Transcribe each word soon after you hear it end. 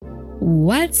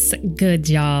What's good,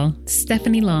 y'all?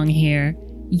 Stephanie Long here,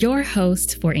 your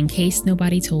host for In Case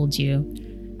Nobody Told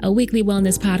You. A weekly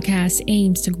wellness podcast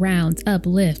aims to ground,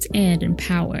 uplift, and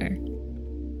empower.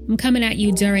 I'm coming at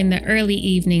you during the early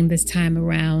evening this time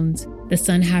around, the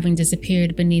sun having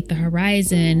disappeared beneath the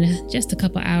horizon just a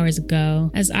couple hours ago,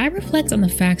 as I reflect on the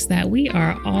facts that we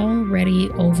are already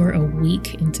over a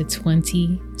week into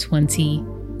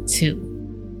 2022.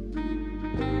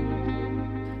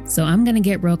 So I'm going to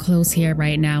get real close here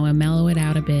right now and mellow it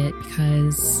out a bit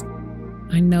because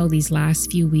I know these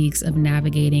last few weeks of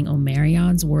navigating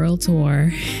Omarion's world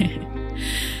tour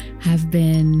have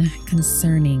been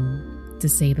concerning, to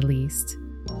say the least.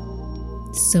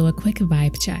 So a quick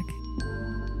vibe check.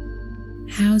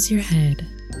 How's your head?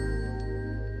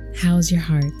 How's your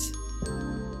heart?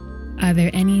 Are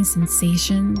there any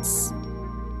sensations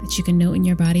that you can note in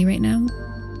your body right now?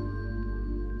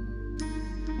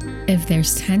 If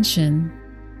there's tension,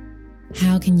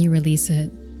 how can you release it?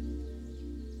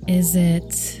 Is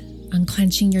it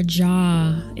unclenching your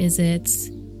jaw? Is it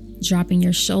dropping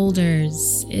your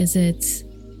shoulders? Is it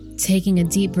taking a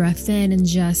deep breath in and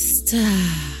just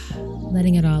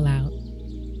letting it all out?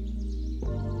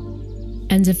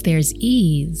 And if there's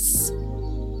ease,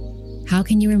 how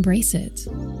can you embrace it?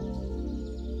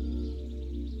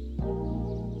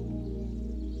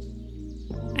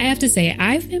 I have to say,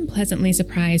 I've been pleasantly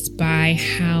surprised by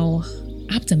how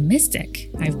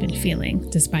optimistic I've been feeling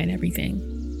despite everything.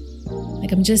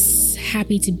 Like, I'm just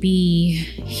happy to be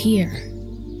here,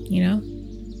 you know?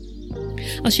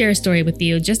 I'll share a story with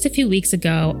you. Just a few weeks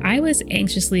ago, I was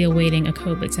anxiously awaiting a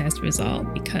COVID test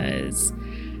result because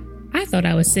I thought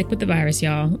I was sick with the virus,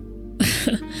 y'all.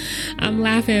 I'm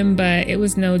laughing, but it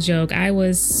was no joke. I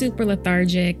was super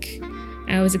lethargic.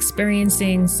 I was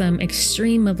experiencing some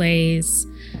extreme malaise.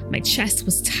 My chest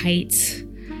was tight.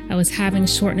 I was having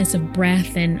shortness of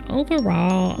breath and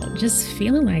overall just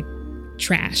feeling like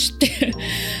trash.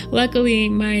 Luckily,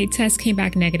 my test came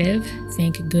back negative,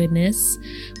 thank goodness,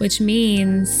 which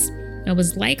means I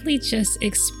was likely just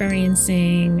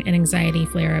experiencing an anxiety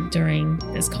flare-up during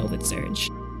this COVID surge.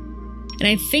 And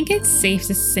I think it's safe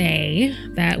to say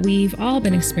that we've all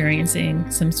been experiencing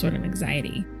some sort of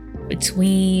anxiety.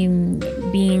 Between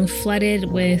being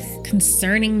flooded with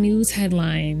concerning news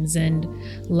headlines and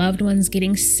loved ones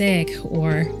getting sick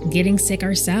or getting sick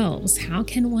ourselves, how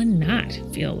can one not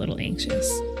feel a little anxious?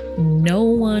 No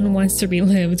one wants to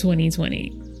relive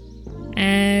 2020.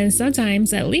 And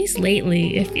sometimes, at least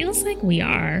lately, it feels like we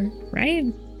are, right?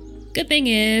 Good thing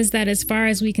is that as far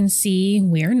as we can see,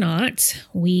 we're not.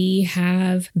 We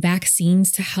have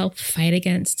vaccines to help fight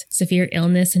against severe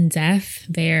illness and death.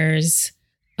 There's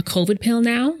a COVID pill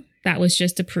now that was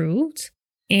just approved,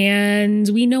 and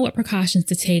we know what precautions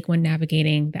to take when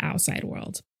navigating the outside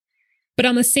world. But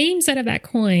on the same side of that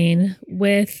coin,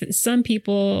 with some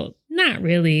people not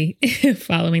really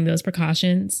following those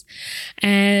precautions,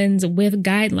 and with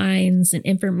guidelines and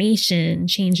information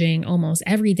changing almost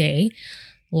every day,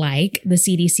 like the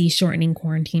CDC shortening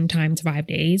quarantine time to 5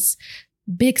 days,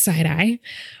 big side eye.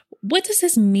 What does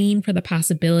this mean for the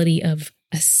possibility of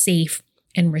a safe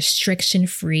and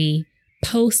restriction-free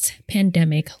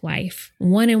post-pandemic life,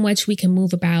 one in which we can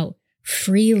move about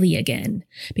freely again?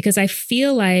 Because I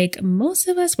feel like most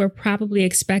of us were probably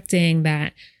expecting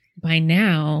that by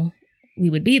now we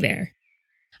would be there.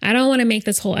 I don't want to make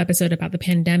this whole episode about the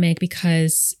pandemic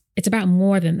because it's about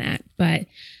more than that, but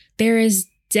there is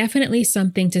definitely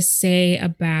something to say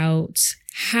about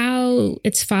how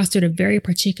it's fostered a very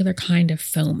particular kind of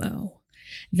FOMO.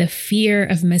 The fear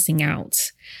of missing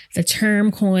out, the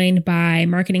term coined by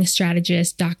marketing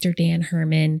strategist Dr. Dan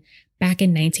Herman back in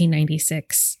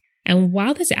 1996. And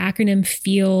while this acronym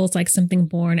feels like something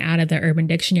born out of the Urban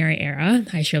Dictionary era,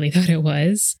 I surely thought it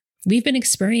was, we've been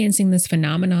experiencing this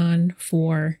phenomenon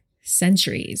for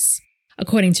centuries.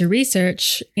 According to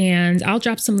research, and I'll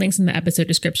drop some links in the episode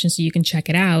description so you can check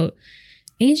it out,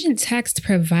 ancient texts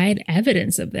provide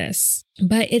evidence of this.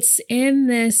 But it's in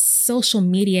this social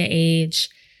media age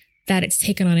that it's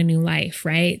taken on a new life,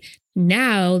 right?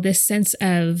 Now, this sense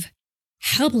of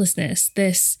helplessness,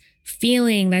 this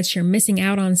feeling that you're missing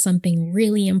out on something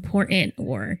really important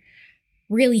or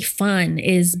really fun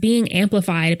is being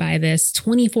amplified by this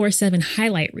 24/7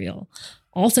 highlight reel,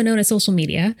 also known as social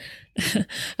media,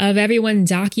 of everyone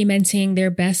documenting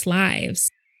their best lives.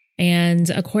 And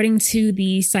according to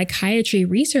the Psychiatry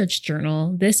Research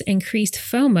Journal, this increased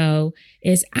FOMO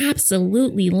is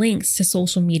absolutely linked to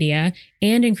social media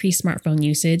and increased smartphone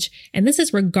usage. And this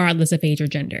is regardless of age or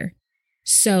gender.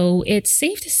 So it's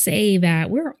safe to say that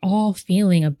we're all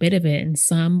feeling a bit of it in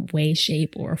some way,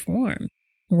 shape, or form.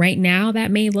 Right now,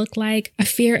 that may look like a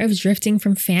fear of drifting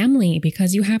from family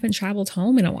because you haven't traveled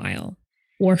home in a while,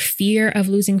 or fear of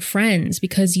losing friends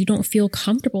because you don't feel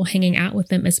comfortable hanging out with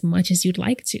them as much as you'd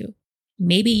like to.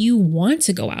 Maybe you want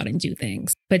to go out and do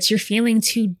things, but you're feeling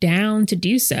too down to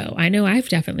do so. I know I've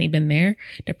definitely been there.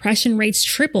 Depression rates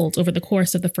tripled over the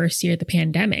course of the first year of the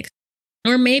pandemic.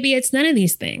 Or maybe it's none of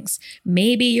these things.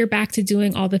 Maybe you're back to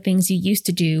doing all the things you used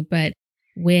to do, but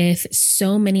with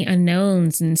so many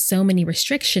unknowns and so many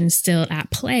restrictions still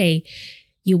at play,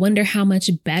 you wonder how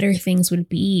much better things would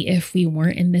be if we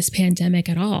weren't in this pandemic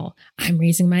at all. I'm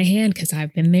raising my hand because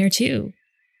I've been there too.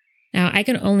 Now, I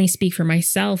can only speak for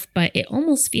myself, but it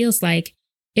almost feels like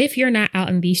if you're not out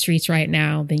in these streets right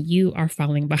now, then you are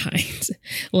falling behind.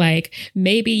 Like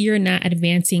maybe you're not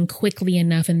advancing quickly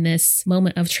enough in this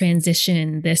moment of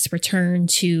transition, this return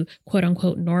to quote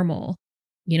unquote normal.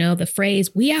 You know, the phrase,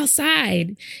 we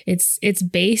outside, it's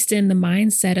based in the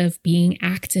mindset of being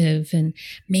active and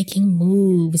making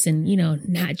moves and,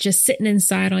 not just sitting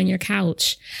inside on your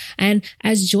couch. And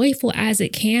as joyful as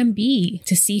it can be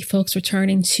to see folks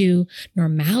returning to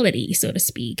normality, so to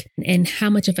speak, and how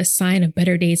much of a sign of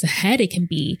better days ahead it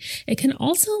can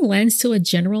also lend to a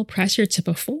general pressure to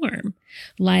perform.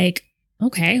 Like,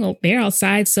 okay, well, they're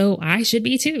outside, so I should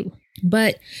be too.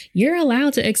 But you're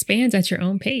allowed to expand at your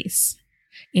own pace.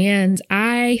 And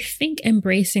I think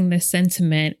embracing this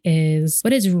sentiment is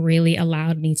what has really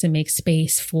allowed me to make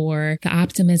space for the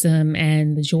optimism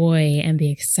and the joy and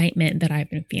the excitement that I've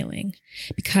been feeling,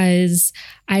 because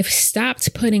I've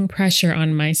stopped putting pressure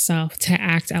on myself to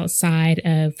act outside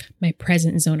of my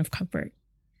present zone of comfort.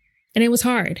 And it was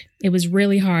hard. It was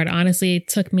really hard. Honestly, it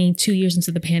took me 2 years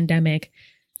into the pandemic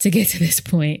to get to this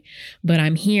point, but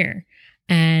I'm here.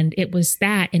 And it was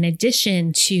that, in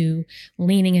addition to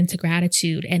leaning into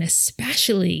gratitude, and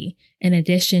especially in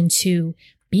addition to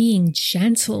being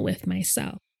gentle with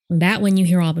myself. That one you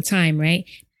hear all the time, right?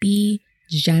 Be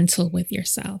gentle with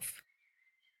yourself.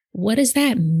 What does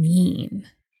that mean?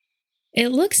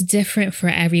 It looks different for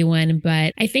everyone,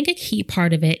 but I think a key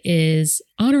part of it is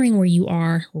honoring where you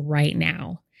are right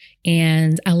now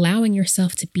and allowing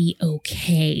yourself to be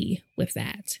okay with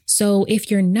that. So if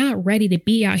you're not ready to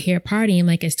be out here partying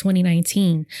like it's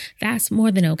 2019, that's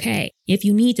more than okay. If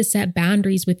you need to set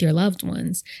boundaries with your loved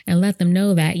ones and let them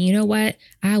know that, you know what,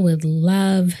 I would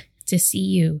love to see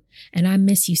you and I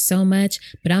miss you so much,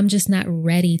 but I'm just not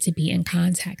ready to be in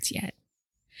contact yet.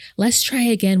 Let's try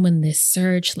again when this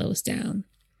surge slows down.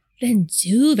 Then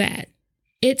do that.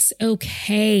 It's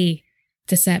okay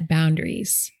to set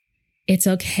boundaries. It's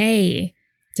okay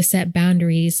to set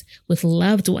boundaries with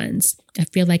loved ones. I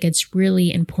feel like it's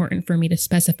really important for me to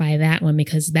specify that one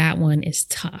because that one is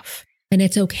tough. And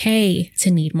it's okay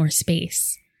to need more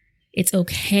space. It's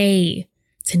okay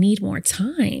to need more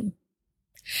time.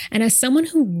 And as someone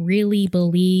who really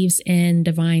believes in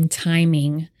divine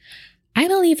timing, I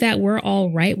believe that we're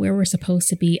all right where we're supposed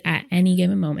to be at any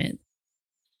given moment.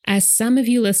 As some of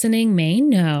you listening may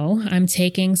know, I'm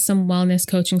taking some wellness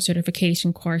coaching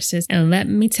certification courses, and let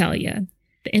me tell you,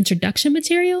 the introduction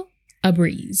material, a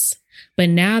breeze. But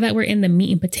now that we're in the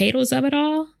meat and potatoes of it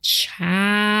all,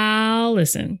 child,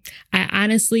 listen, I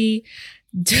honestly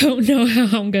don't know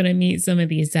how I'm going to meet some of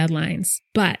these deadlines.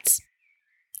 But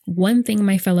one thing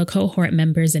my fellow cohort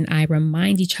members and I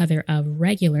remind each other of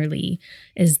regularly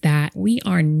is that we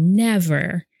are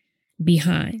never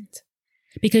behind.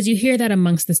 Because you hear that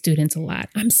amongst the students a lot.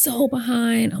 I'm so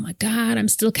behind. Oh my God, I'm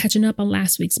still catching up on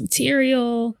last week's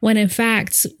material. When in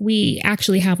fact, we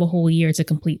actually have a whole year to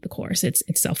complete the course. It's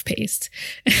self-paced.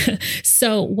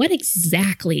 So what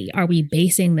exactly are we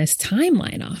basing this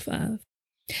timeline off of?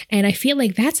 And I feel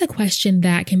like that's a question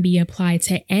that can be applied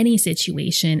to any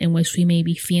situation in which we may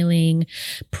be feeling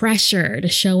pressure to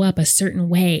show up a certain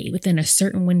way within a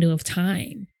certain window of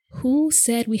time. Who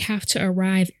said we have to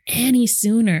arrive any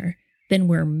sooner than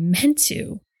we're meant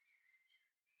to?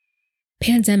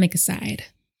 Pandemic aside,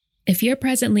 if you're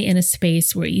presently in a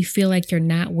space where you feel like you're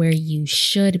not where you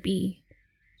should be,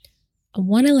 I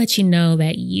want to let you know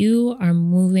that you are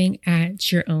moving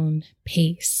at your own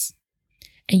pace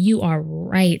and you are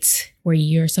right where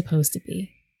you're supposed to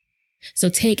be. So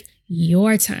take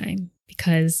your time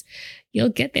because you'll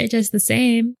get there just the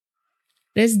same.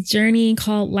 This journey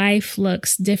called life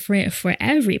looks different for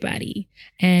everybody,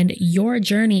 and your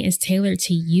journey is tailored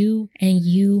to you and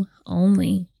you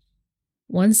only.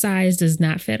 One size does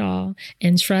not fit all,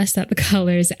 and trust that the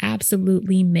colors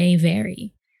absolutely may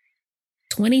vary.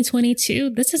 2022,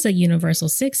 this is a universal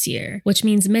 6 year, which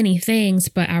means many things,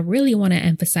 but I really want to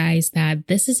emphasize that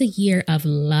this is a year of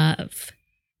love.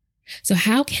 So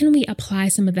how can we apply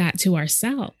some of that to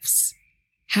ourselves?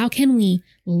 How can we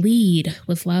lead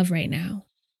with love right now?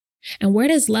 And where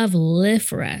does love live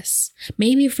for us?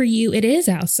 Maybe for you, it is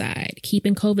outside,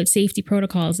 keeping COVID safety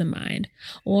protocols in mind.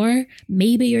 Or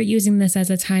maybe you're using this as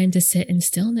a time to sit in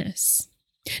stillness.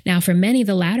 Now, for many,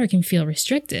 the latter can feel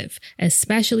restrictive,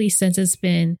 especially since it's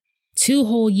been 2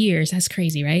 whole years. That's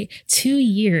crazy, right? 2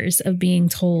 years of being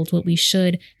told what we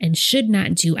should and should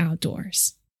not do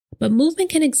outdoors. But movement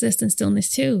can exist in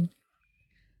stillness too.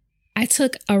 I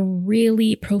took a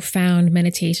really profound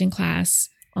meditation class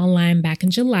online back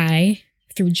in July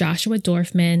through Joshua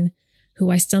Dorfman, who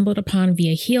I stumbled upon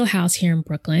via Heal House here in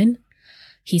Brooklyn.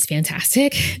 He's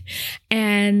fantastic.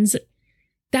 And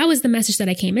that was the message that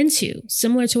I came into.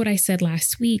 Similar to what I said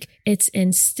last week, it's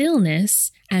in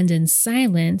stillness and in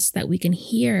silence that we can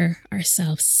hear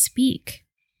ourselves speak.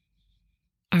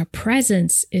 Our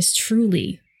presence is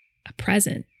truly a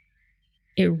present.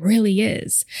 It really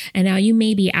is. And now you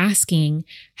may be asking,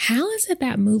 how is it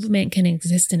that movement can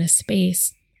exist in a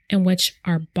space in which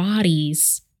our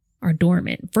bodies are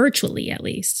dormant, virtually at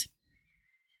least?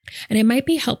 And it might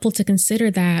be helpful to consider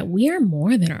that we are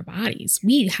more than our bodies.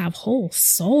 We have whole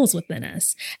souls within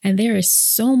us. And there is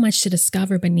so much to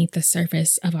discover beneath the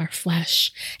surface of our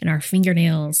flesh and our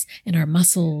fingernails and our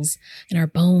muscles and our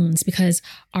bones, because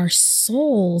our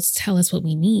souls tell us what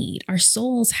we need. Our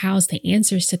souls house the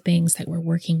answers to things that we're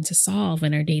working to solve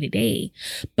in our day-to-day.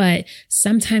 But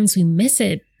sometimes we miss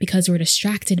it because we're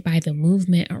distracted by the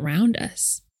movement around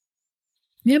us.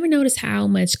 You ever notice how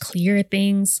much clearer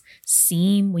things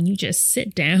seem when you just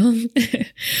sit down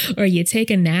or you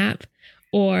take a nap?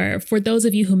 Or for those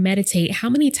of you who meditate, how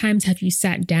many times have you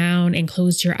sat down and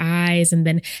closed your eyes and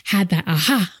then had that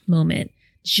aha moment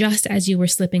just as you were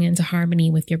slipping into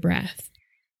harmony with your breath?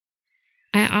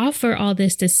 I offer all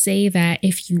this to say that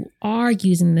if you are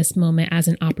using this moment as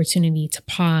an opportunity to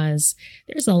pause,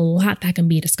 there's a lot that can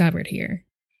be discovered here.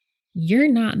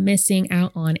 You're not missing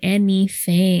out on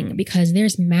anything because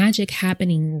there's magic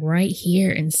happening right here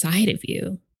inside of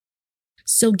you.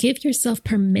 So give yourself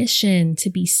permission to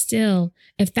be still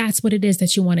if that's what it is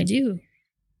that you want to do.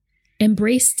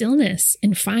 Embrace stillness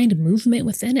and find movement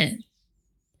within it.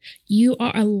 You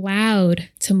are allowed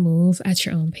to move at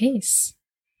your own pace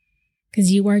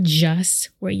because you are just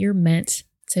where you're meant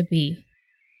to be.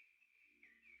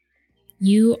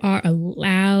 You are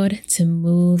allowed to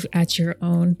move at your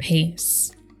own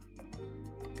pace.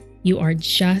 You are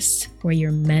just where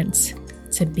you're meant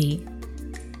to be.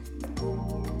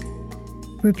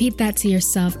 Repeat that to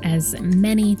yourself as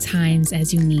many times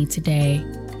as you need today.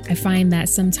 I find that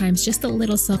sometimes just a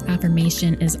little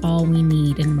self-affirmation is all we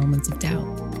need in moments of doubt.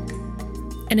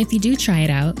 And if you do try it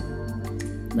out,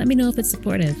 let me know if it's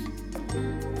supportive.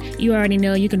 You already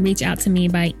know you can reach out to me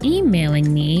by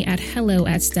emailing me at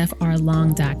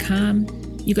hello@stephrlong.com.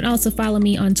 You can also follow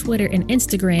me on Twitter and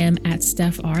Instagram at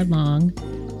stephrlong.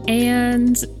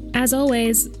 And as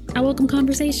always, I welcome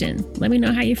conversation. Let me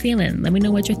know how you're feeling. Let me know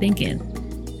what you're thinking.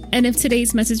 And if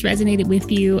today's message resonated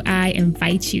with you, I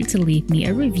invite you to leave me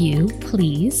a review,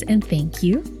 please, and thank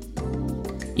you.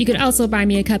 You can also buy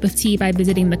me a cup of tea by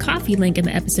visiting the coffee link in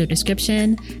the episode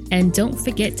description. And don't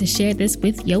forget to share this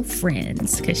with your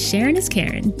friends, because sharing is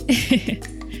caring.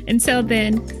 Until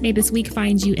then, may this week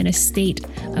find you in a state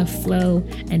of flow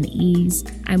and ease.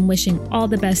 I'm wishing all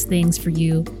the best things for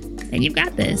you, and you've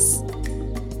got this.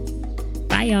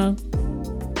 Bye, y'all.